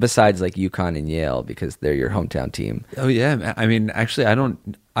 Besides like UConn and Yale, because they're your hometown team. Oh yeah. I mean, actually,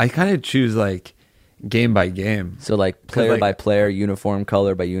 I kind of choose like game by game. So like player by player, uniform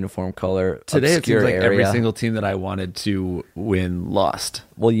color by uniform color. Today it obscure seems like area. every single team that I wanted to win lost.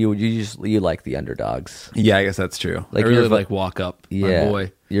 Well, you like the underdogs. Yeah, I guess that's true. Like I really you're- like walk up. My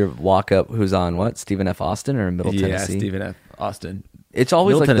boy. Your walk up. Who's on what? Stephen F. Austin or Middle Yeah, Tennessee? Stephen F. Austin. It's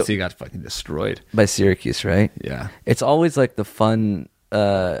always Middle like Tennessee got fucking destroyed. by Syracuse, right? Yeah. It's always like the fun,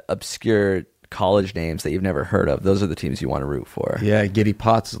 obscure college names that you've never heard of. Those are the teams you want to root for. Yeah, Giddy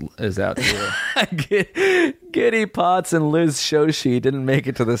Potts is out here. Giddy Potts and Liz Shoshi didn't make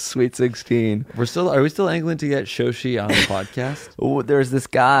it to the Sweet 16. Are we still angling to get Shoshi on the podcast? Oh, there's this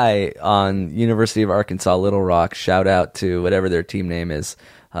guy on University of Arkansas, Little Rock. Shout out to whatever their team name is.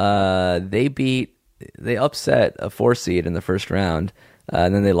 They upset a 4 seed in the first round,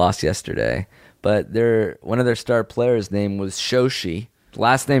 and then they lost yesterday. But one of their star players' name was Shoshi.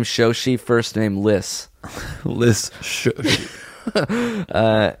 Last name Shoshi, first name Liz. Liz Shoshi.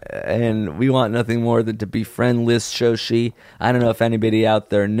 And we want nothing more than to befriend Liz Shoshi. I don't know if anybody out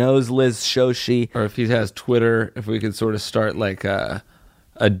there knows Liz Shoshi. Or if he has Twitter, if we could sort of start like a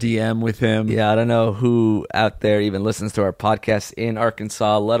DM with him. Yeah, I don't know who out there even listens to our podcast in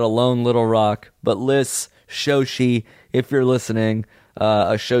Arkansas, let alone Little Rock. But Liz Shoshi, if you're listening,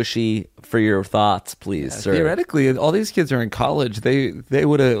 a Shoshi for your thoughts, please, sir. Theoretically, all these kids are in college. They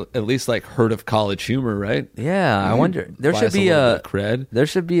would have at least like heard of College Humor, right? Yeah, I wonder. There Buy should us be little bit of cred. There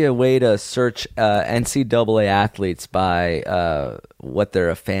should be a way to search NCAA athletes by what they're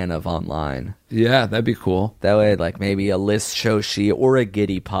a fan of online. Yeah, that'd be cool. That way, like maybe a Liz Shoshi or a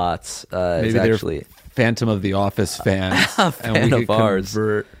Giddy Potts Maybe is they're actually Phantom of the Office fans, fan of ours.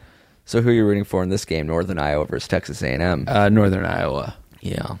 convert So who are you rooting for in this game? Northern Iowa versus Texas A&M. Northern Iowa.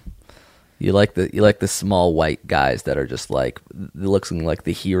 Yeah. You like the small white guys that are just like looking like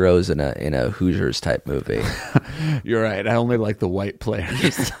the heroes in a Hoosiers type movie. You're right. I only like the white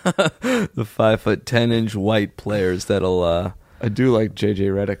players. The 5'10" white players that'll. I do like JJ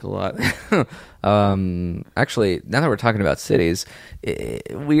Redick a lot. Actually, now that we're talking about cities,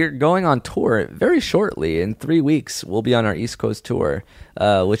 we're going on tour very shortly. In 3 weeks, we'll be on our East Coast tour,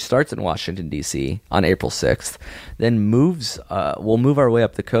 which starts in Washington, D.C. on April 6th. Then we'll move our way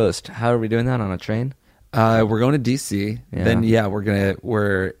up the coast. How are we doing that, on a train? We're going to DC. Yeah. Then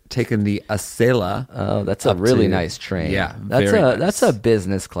we're taking the Acela. Oh, that's a really nice train. Yeah, that's a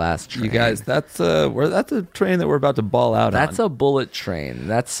business class train. You guys, that's a train that we're about to ball out That's on. a bullet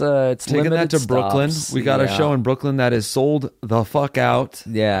train. It's Taking that to limited Brooklyn. stops. We got a Yeah. show in Brooklyn that is sold the fuck out.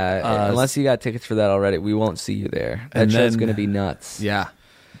 Yeah, unless you got tickets for that already, we won't see you there. That and show's then- going to be nuts. Yeah.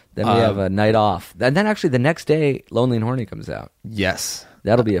 Then we have a night off. And then actually the next day, Lonely and Horny comes out. Yes.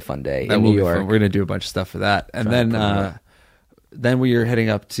 That'll be a fun day That in will New be York. fun. We're going to do a bunch of stuff for that. And then we are heading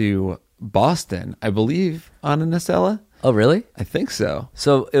up to Boston, I believe, on an Acela. Oh, really? I think so.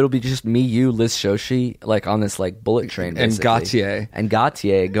 So it'll be just me, you, Liz Shoshi, like on this like bullet train, basically. And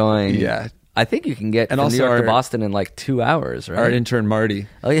Gautier going. Yeah. I think you can get and from also New York to our- Boston in like 2 hours, right? Our intern Marty.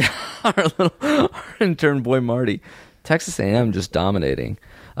 Oh yeah, our intern boy Marty. Texas A&M just dominating.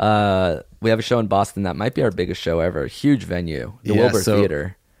 We have a show in Boston that might be our biggest show ever. Huge venue, the Wilbur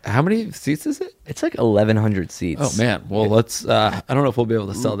Theater. How many seats is it? It's like 1,100 seats. Oh man, well let's. I don't know if we'll be able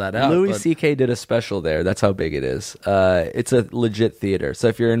to sell that out. Louis but... C.K. did a special there. That's how big it is. It's a legit theater. So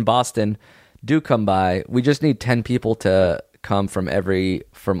if you're in Boston, do come by. We just need 10 people to come from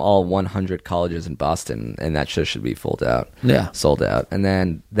all 100 colleges in Boston, and that show should be sold out. And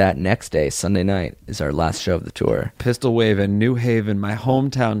then that next day, Sunday night, is our last show of the tour. Pistol Wave in New Haven, my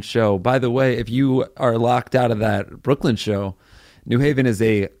hometown show. By the way, if you are locked out of that Brooklyn show, New Haven is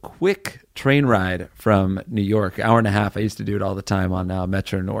a quick train ride from New York, hour and a half. I used to do it all the time on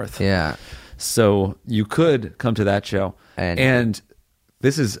Metro North. Yeah. So you could come to that show. And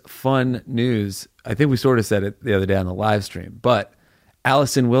this is fun news. I think we sort of said it the other day on the live stream, but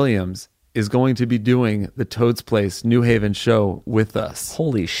Allison Williams is going to be doing the Toad's Place New Haven show with us.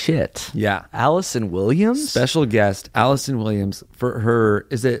 Holy shit. Yeah. Allison Williams? Special guest, Allison Williams, for her,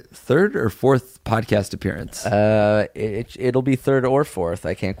 is it third or fourth podcast appearance? It'll be third or fourth.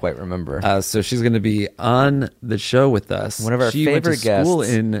 I can't quite remember. So she's going to be on the show with us. One of our she favorite went to school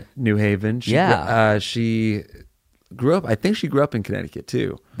guests. in New Haven. She grew up, I think she grew up in Connecticut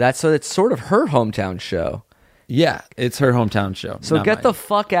too. It's sort of her hometown show. Yeah, it's her hometown show. So get the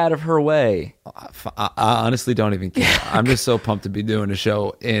fuck out of her way. I honestly don't even care. I'm just so pumped to be doing a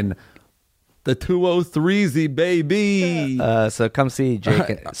show in the 203Z, baby. So come see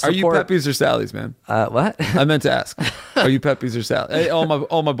Jake. Are you Peppies or Sally's, man? What? I meant to ask. Are you Peppies or Sally's? Hey,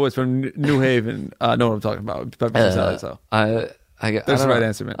 all my boys from New Haven know what I'm talking about. Peppies or Sally's. So there's the right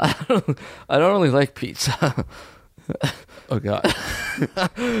answer, man. I don't really like pizza. Oh God.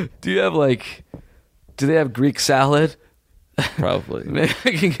 Do they have Greek salad? Probably. Maybe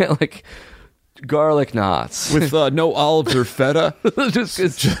I can get garlic knots with no olives or feta.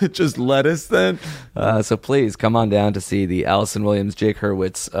 just lettuce then. So please come on down to see the Allison Williams Jake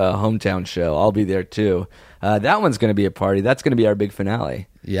Hurwitz hometown show. I'll be there too. That one's going to be a party. That's going to be our big finale.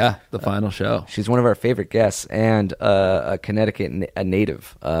 Yeah, the final show. She's one of our favorite guests and a Connecticut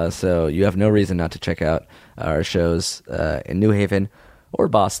native. So you have no reason not to check out our shows in New Haven or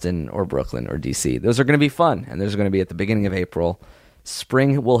Boston or Brooklyn or DC. Those are going to be fun, and those are going to be at the beginning of April.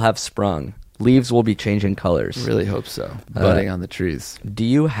 Spring will have sprung. Leaves will be changing colors. Really hope so. Budding on the trees. Do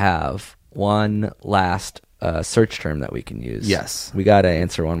you have one last search term that we can use? Yes. We got to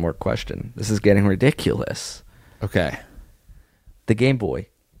answer one more question. This is getting ridiculous. Okay. The Game Boy.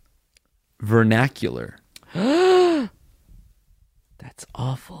 Vernacular. That's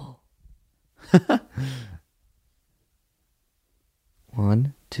awful.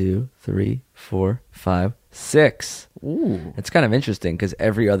 1, 2, 3, 4, 5, 6. Ooh. It's kind of interesting because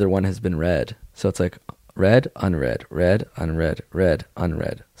every other one has been red. So it's like red, unread, red, unread, red,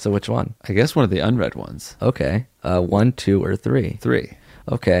 unread. So which one? I guess one of the unread ones. Okay. 1, 2, or 3? 3.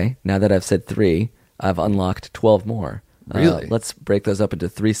 Okay. Now that I've said 3, I've unlocked 12 more. Really? Let's break those up into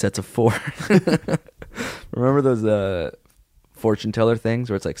 3 sets of 4. Remember those fortune teller things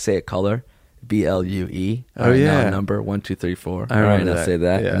where it's like say a color? BLUE. Oh yeah. Now a number 1, 2, 3, 4. All right, now say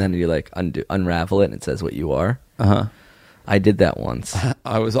that, yeah. and then you unravel it, and it says what you are. Uh-huh. I did that once.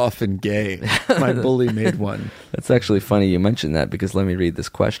 I was often gay. My bully made one. That's actually funny you mentioned that because let me read this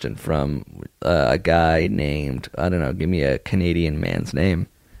question from a guy named, I don't know, give me a Canadian man's name.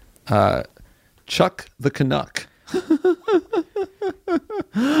 Chuck the Canuck.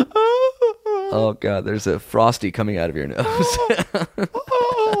 Oh God, there's a frosty coming out of your nose.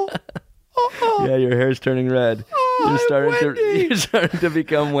 Yeah, your hair's turning red. You're starting to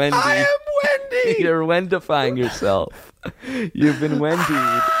become Wendy. I am Wendy. You're Wendifying yourself. You've been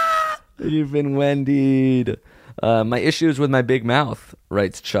Wendied. You've been Wendied. My issues with my big mouth,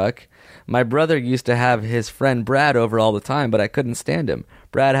 writes Chuck. My brother used to have his friend Brad over all the time, but I couldn't stand him.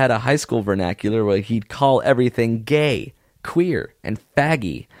 Brad had a high school vernacular where he'd call everything gay, queer, and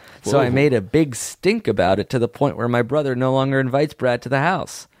faggy. So I made a big stink about it to the point where my brother no longer invites Brad to the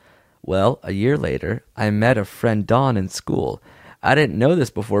house. Well, a year later, I met a friend Dawn in school. I didn't know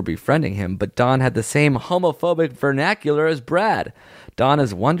this before befriending him, but Don had the same homophobic vernacular as Brad. Don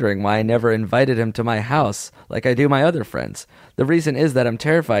is wondering why I never invited him to my house like I do my other friends. The reason is that I'm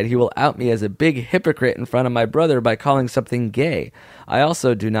terrified he will out me as a big hypocrite in front of my brother by calling something gay. I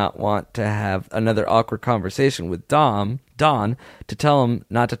also do not want to have another awkward conversation with Don, to tell him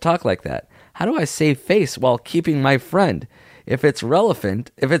not to talk like that. How do I save face while keeping my friend? If it's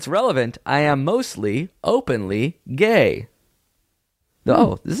relevant, I am mostly openly gay.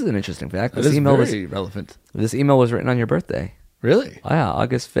 Oh, this is an interesting fact. This email was very relevant. This email was written on your birthday. Really? Oh, yeah,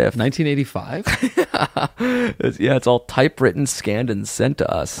 August 5th. 1985? It's all typewritten, scanned, and sent to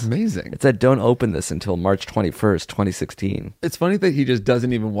us. Amazing. It said, don't open this until March 21st, 2016. It's funny that he just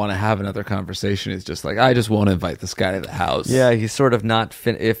doesn't even want to have another conversation. He's just like, I just won't invite this guy to the house. Yeah, he's sort of not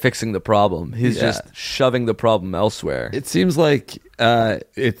fixing the problem. He's just shoving the problem elsewhere. It seems like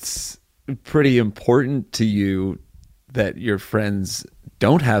it's pretty important to you that your friends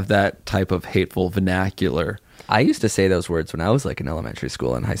don't have that type of hateful vernacular. I used to say those words when I was like in elementary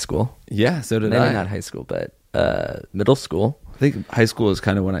school and high school. Yeah, so did I. Maybe not high school, but middle school. I think high school is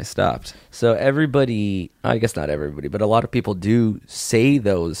kind of when I stopped. So everybody, I guess not everybody, but a lot of people do say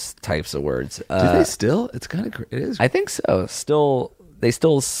those types of words. Do they still? It's kind of, it is. I think so. They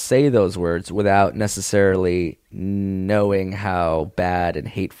still say those words without necessarily knowing how bad and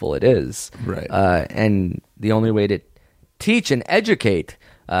hateful it is. Right. And the only way to teach and educate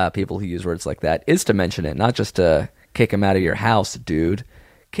people who use words like that is to mention it, not just to kick him out of your house, dude.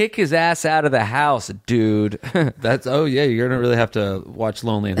 Kick his ass out of the house, dude. You're gonna really have to watch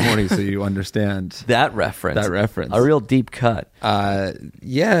Lonely and Horny so you understand that reference. A real deep cut.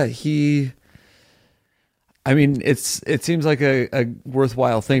 It seems like a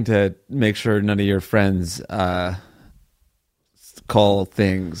worthwhile thing to make sure none of your friends call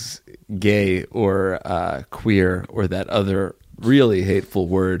things gay or queer or that other really hateful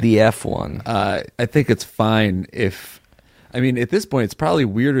word. The F one. I think it's fine at this point, it's probably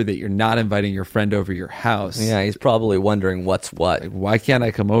weirder that you're not inviting your friend over your house. Yeah, he's probably wondering what's what. Like, why can't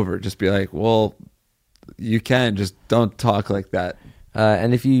I come over? Just be like, well, you can. Just don't talk like that.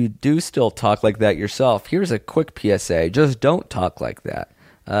 And if you do still talk like that yourself, here's a quick PSA. Just don't talk like that.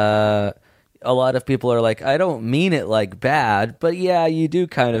 A lot of people are like, I don't mean it like bad, but yeah, you do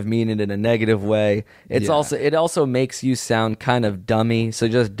kind of mean it in a negative way. It also makes you sound kind of dummy, so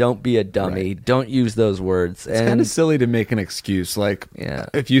just don't be a dummy. Right. Don't use those words. It's kind of silly to make an excuse. Like,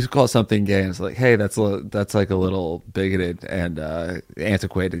 if you call something gay and it's like, hey, that's like a little bigoted and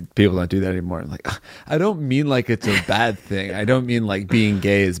antiquated. People don't do that anymore. Like, I don't mean like it's a bad thing. I don't mean like being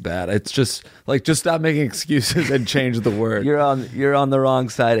gay is bad. It's just like, just stop making excuses and change the word. You're on the wrong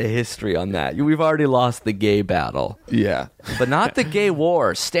side of history on that. We've already lost the gay battle. Yeah. But not the gay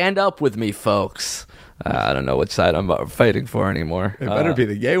war. Stand up with me, folks. I don't know which side I'm fighting for anymore. It better be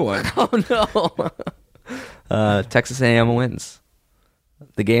the gay one. Oh, no. Texas A&M wins.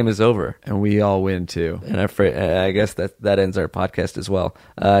 The game is over. And we all win, too. And I guess that ends our podcast as well.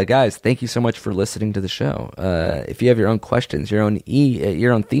 Guys, thank you so much for listening to the show. If you have your own questions, your own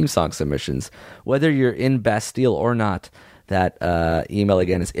theme song submissions, whether you're in Bastille or not, that email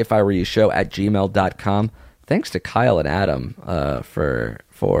again is ifiwereyoushow@gmail.com. Thanks to Kyle and Adam for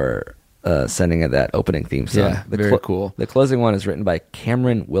sending that opening theme song. Yeah, very cool. The closing one is written by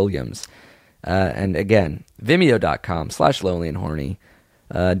Cameron Williams. And again, vimeo.com/lonely and horny.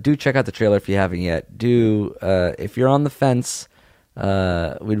 Do check out the trailer if you haven't yet. If you're on the fence,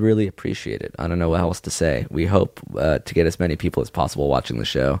 we'd really appreciate it. I don't know what else to say. We hope to get as many people as possible watching the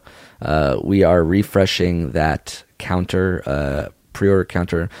show. We are refreshing that pre-order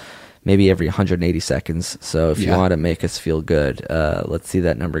counter maybe every 180 seconds. So if you want to make us feel good, let's see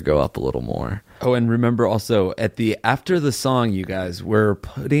that number go up a little more. Oh, and remember also after the song, you guys, we're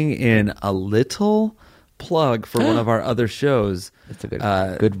putting in a little plug for one of our other shows. That's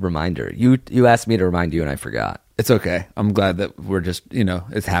a good reminder. You asked me to remind you and I forgot. It's okay. I'm glad that we're just,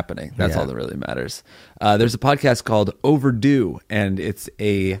 it's happening. That's all that really matters. There's a podcast called Overdue, and it's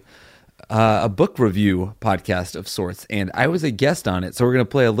a book review podcast of sorts, and I was a guest on it, so we're going to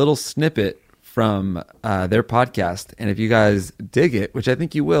play a little snippet from their podcast, and if you guys dig it, which I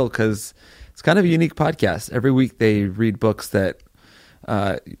think you will, because it's kind of a unique podcast. Every week they read books that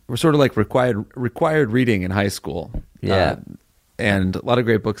were sort of like required reading in high school. And a lot of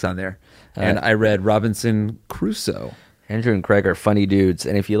great books on there. And I read Robinson Crusoe. Andrew and Craig are funny dudes,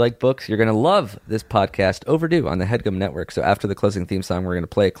 and if you like books, you're going to love this podcast, Overdue, on the HeadGum Network. So after the closing theme song, we're going to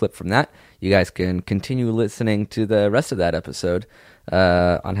play a clip from that. You guys can continue listening to the rest of that episode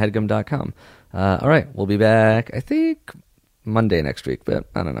on headgum.com. All right, we'll be back, I think, Monday next week, but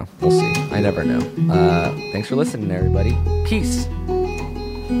I don't know. We'll see. I never know. Thanks for listening, everybody. Peace.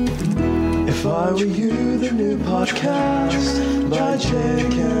 If I Were You, the new podcast by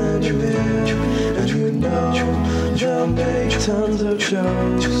Jake and Jamil. And you know they'll make tons of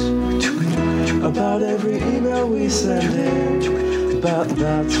jokes about every email we send in, but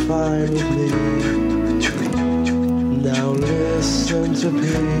that's fine with me. Now listen to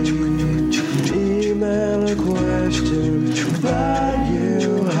Pete. Email a question that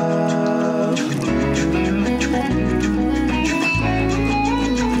you have.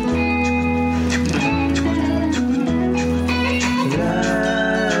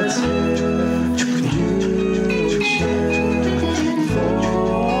 Let's hear you share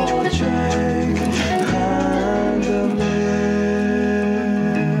for Jake and Amir.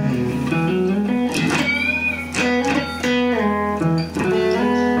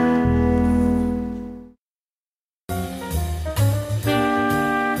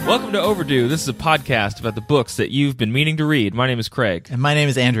 Welcome to Overdue. This is a podcast about the books that you've been meaning to read. My name is Craig. And my name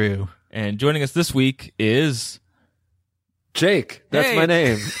is Andrew. And joining us this week is... Jake. That's Hey. my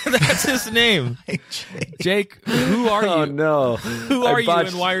name. That's his name. Hi, Jake. Jake, who are you? Oh, no. Who are you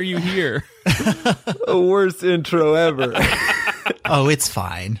and why are you here? The worst intro ever. Oh, it's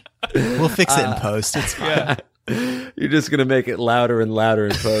fine. We'll fix it in post. It's fine. You're just going to make it louder and louder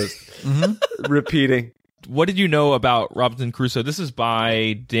in post. Repeating. What did you know about Robinson Crusoe? This is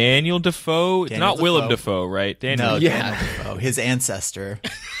by Daniel Defoe. It's Daniel not Willem Defoe. Defoe, right? Daniel. No, Yeah. Daniel Defoe, his ancestor.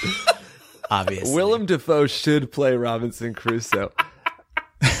 Obviously. Willem Dafoe should play Robinson Crusoe.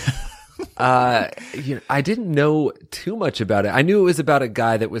 I didn't know too much about it. I knew it was about a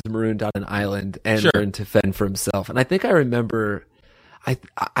guy that was marooned on an island and Sure. learned to fend for himself. And I think I remember, I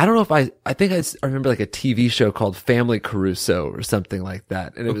don't know if I think I remember like a TV show called Family Caruso or something like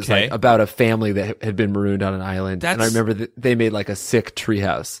that. And it was Okay. like about a family that had been marooned on an island. And I That's- remember that they made like a sick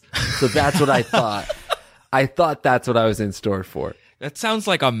treehouse. So that's what I thought. I thought that's what I was in store for. That sounds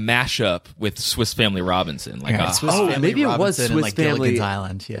like a mashup with Swiss Family Robinson. Like Yeah, a, Swiss Oh, Family maybe it was Robinson and, Swiss like, Family Gilligan's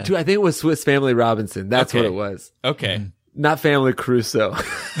Island. Yeah. Dude, I think it was Swiss Family Robinson. That's what Okay. it was. okay. Not Family Crusoe.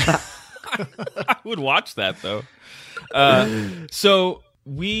 I would watch that though. So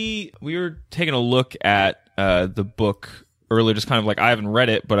we were taking a look at the book earlier, just kind of like I haven't read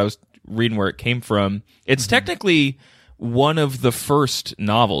it, but I was reading where it came from. It's technically one of the first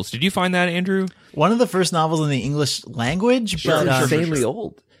novels. Did you find that, Andrew? One of the first novels in the English language. But, Insanely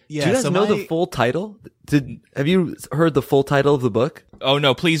old. Yeah, Do you guys so know my- the full title? Have you heard the full title of the book? Oh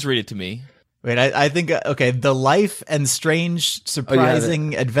no, please read it to me. Wait, I think, okay, The Life and Strange,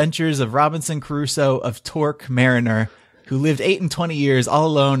 Surprising Adventures of Robinson Crusoe of Torque Mariner, who lived 8 and 20 years all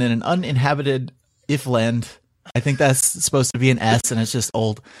alone in an uninhabited Ifland. I think that's supposed to be an S, and it's just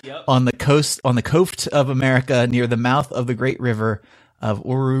old. Yep. On the coast of America, near the mouth of the great river of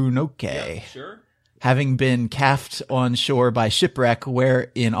Orinoco. Sure. Having been cast on shore by shipwreck,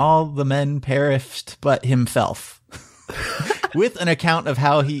 wherein all the men perished but himself. With an account of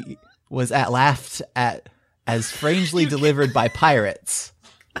how he was laughed at as strangely delivered by pirates.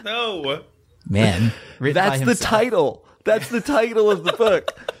 No. Man, written by That's the himself. title. That's the title of the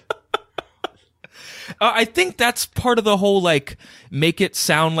book. I think that's part of the whole, like, make it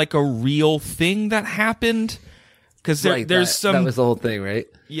sound like a real thing that happened. Because Right, there's some... That was the whole thing, right?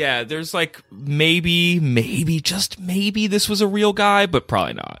 Yeah, there's like just maybe this was a real guy, but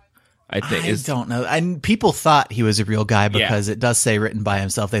probably not. I think I don't know. And people thought he was a real guy because it does say written by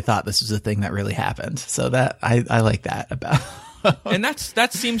himself. They thought this was a thing that really happened. So that I like that about. and that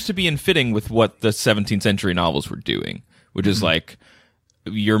seems to be in fitting with what the 17th century novels were doing, which is like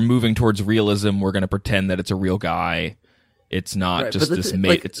you're moving towards realism. We're going to pretend that it's a real guy. It's not Right, just but this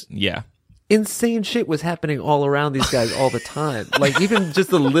like- it's yeah. Insane shit was happening all around these guys all the time. Like even just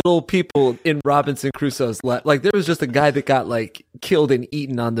the little people in Robinson Crusoe's life. Like there was just a guy that got like killed and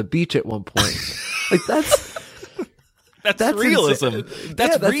eaten on the beach at one point. Like that's realism. insane.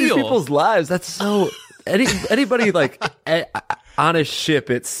 That's That's these real. people's lives. That's so anybody like on a ship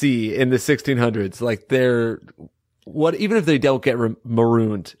at sea in the 1600s. Like they're even if they don't get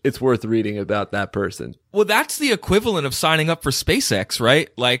marooned, it's worth reading about that person. Well, that's the equivalent of signing up for SpaceX, right?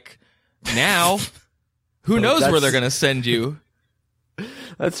 Like now, who knows where that's- they're going to send you?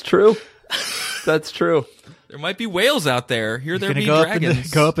 That's true. That's true. There might be whales out there. Here there be Gonna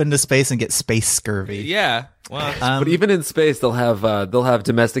dragons. go up into space and get space scurvy. Yeah. Well, But even in space, they'll have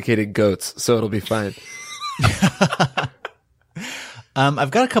domesticated goats, so it'll be fine.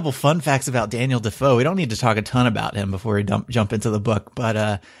 I've got a couple fun facts about Daniel Defoe. We don't need to talk a ton about him before we jump into the book,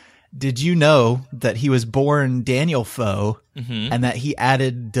 but Did you know that he was born Daniel Foe and that he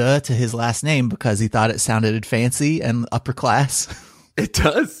added "duh" to his last name because he thought it sounded fancy and upper class? It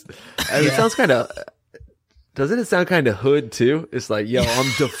does. It sounds kind of. Doesn't it sound kind of hood too? It's like, yo,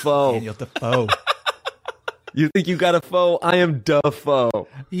 I'm Defoe. Daniel Defoe. You think you got a foe? I am Defoe.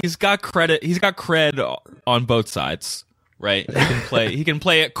 He's got credit. He's got cred on both sides, right? He can play. He can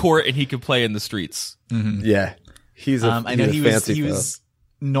play at court and he can play in the streets. Yeah, he's a. I know he fancy was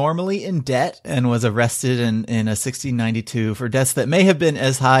normally in debt and was arrested in a 1692 for debts that may have been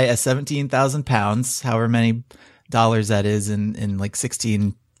as high as 17,000 pounds, however many dollars that is in like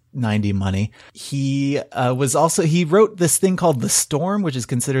 1690 money. He he wrote this thing called The Storm, which is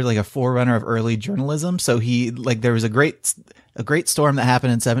considered like a forerunner of early journalism. So there was a great storm that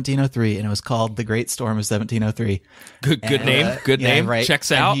happened in 1703, and it was called The Great Storm of 1703. Good name. Good name. Right.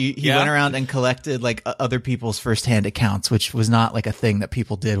 Checks And out. He went around and collected like other people's firsthand accounts, which was not like a thing that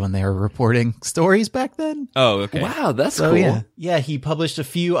people did when they were reporting stories back then. Oh, okay. Wow, that's So cool. yeah, he published a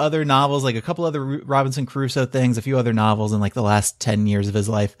few other novels, like a couple other Robinson Crusoe things, a few other novels in like the last 10 years of his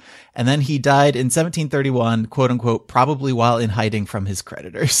life. And then he died in 1731, quote unquote, probably while in hiding from his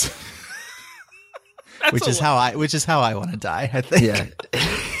creditors. which is how I want to die, I think. Yeah.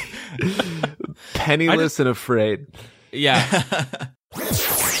 Penniless and afraid. Yeah.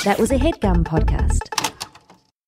 That was a HeadGum podcast.